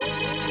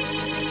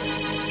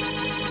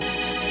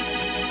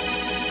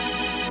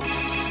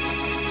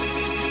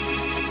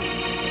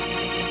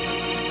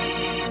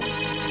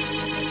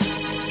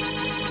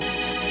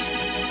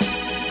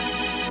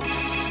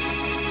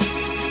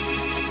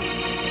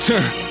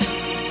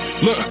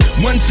Look,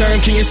 one time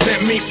can you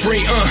set me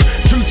free?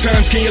 2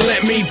 times can you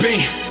let me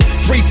be?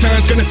 3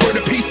 times gonna throw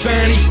the peace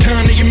sign each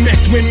time that you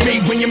mess with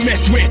me. When you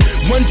mess with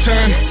 1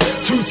 time,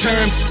 2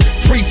 times,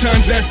 3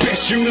 times, that's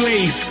best you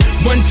leave.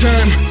 1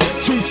 time,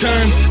 2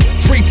 times,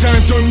 3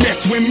 times, don't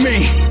mess with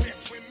me.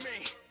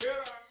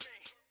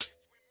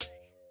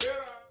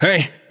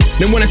 Hey.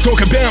 They wanna talk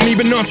about me,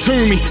 but not to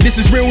me. This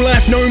is real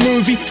life, no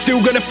movie.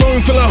 Still got a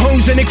phone full of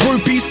hoes and a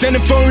groupies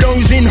sending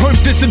photos in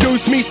hopes to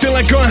seduce me. Still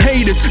I got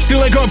haters,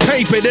 still I got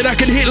paper that I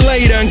could hit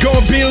later. And got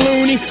a bit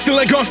loony, still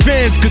I got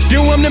fans, cause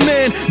still I'm the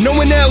man. No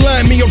one out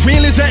like me, as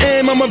real as I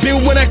am. I'ma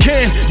build what I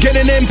can, get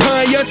an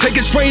empire, take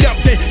it straight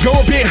up then, go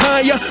a bit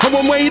higher. I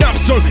won't wait up,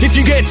 so if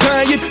you get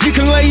tired, you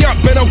can lay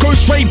up, but I'll go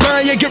straight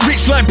by you. Get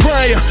rich like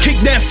Pryor, kick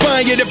that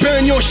fire to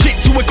burn your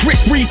shit to a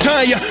crisp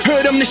retire.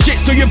 Heard I'm the shit,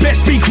 so you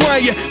best be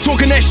quiet.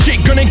 Talking that shit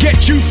gonna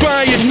get you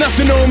fired.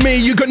 Nothing on me,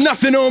 you got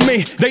nothing on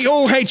me. They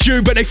all hate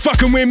you, but they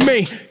fucking with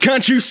me.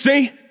 Can't you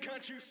see?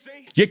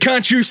 Yeah,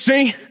 can't you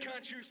see?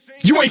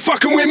 You ain't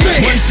fucking with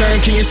me. 1 time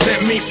can you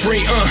set me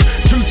free?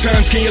 2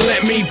 times can you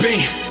let me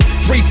be?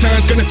 3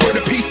 times gonna throw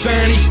the peace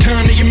sign each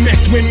time that you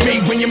mess with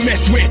me. When you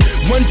mess with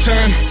 1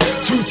 time,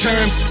 2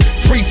 times,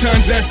 3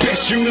 times, that's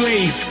best you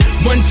leave.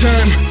 1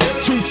 time,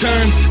 2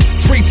 times,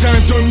 3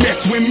 times, don't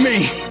mess with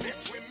me.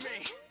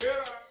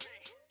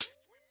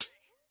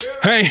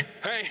 Hey,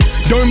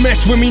 don't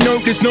mess with me, no,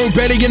 there's no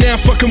better. You're now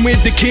fucking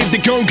with the kid, the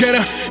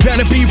go-getter.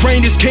 Bound to be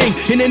reigned as king,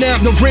 in and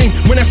out the ring.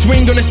 When I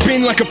swing, gonna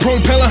spin like a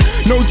propeller.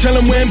 No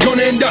telling where I'm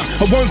gonna end up.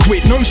 I won't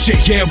quit, no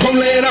shit, yeah, I won't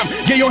let up.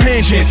 Get your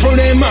hands, yeah, throw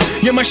them up.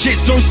 Yeah, my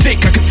shit's so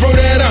sick, I can throw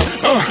that up.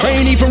 I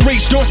ain't even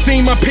reached or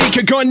seen my peak,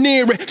 I got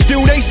near it.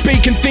 Still they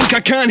speak and think I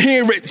can't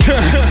hear it.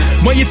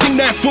 Why you think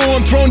that for?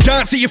 I'm throwing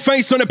darts at your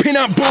face on a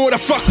pin-up board. I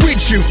fuck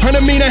with you, I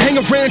don't mean I hang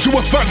around you,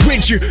 I fuck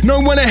with you. No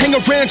one I hang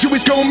around you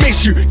is gonna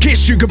miss you.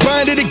 Kiss you,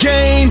 goodbye to the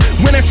game.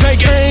 When I take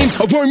aim,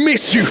 I won't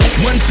miss you.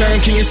 1 time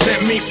can you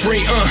set me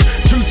free?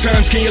 2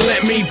 times can you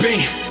let me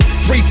be?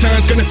 3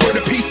 times gonna throw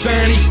the peace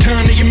sign each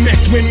time that you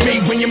mess with me.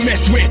 When you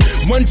mess with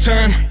 1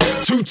 time,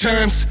 2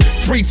 times,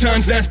 3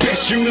 times, that's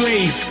best you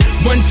leave.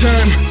 1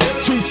 time,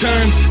 2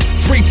 times,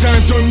 3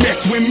 times, don't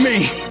mess with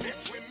me.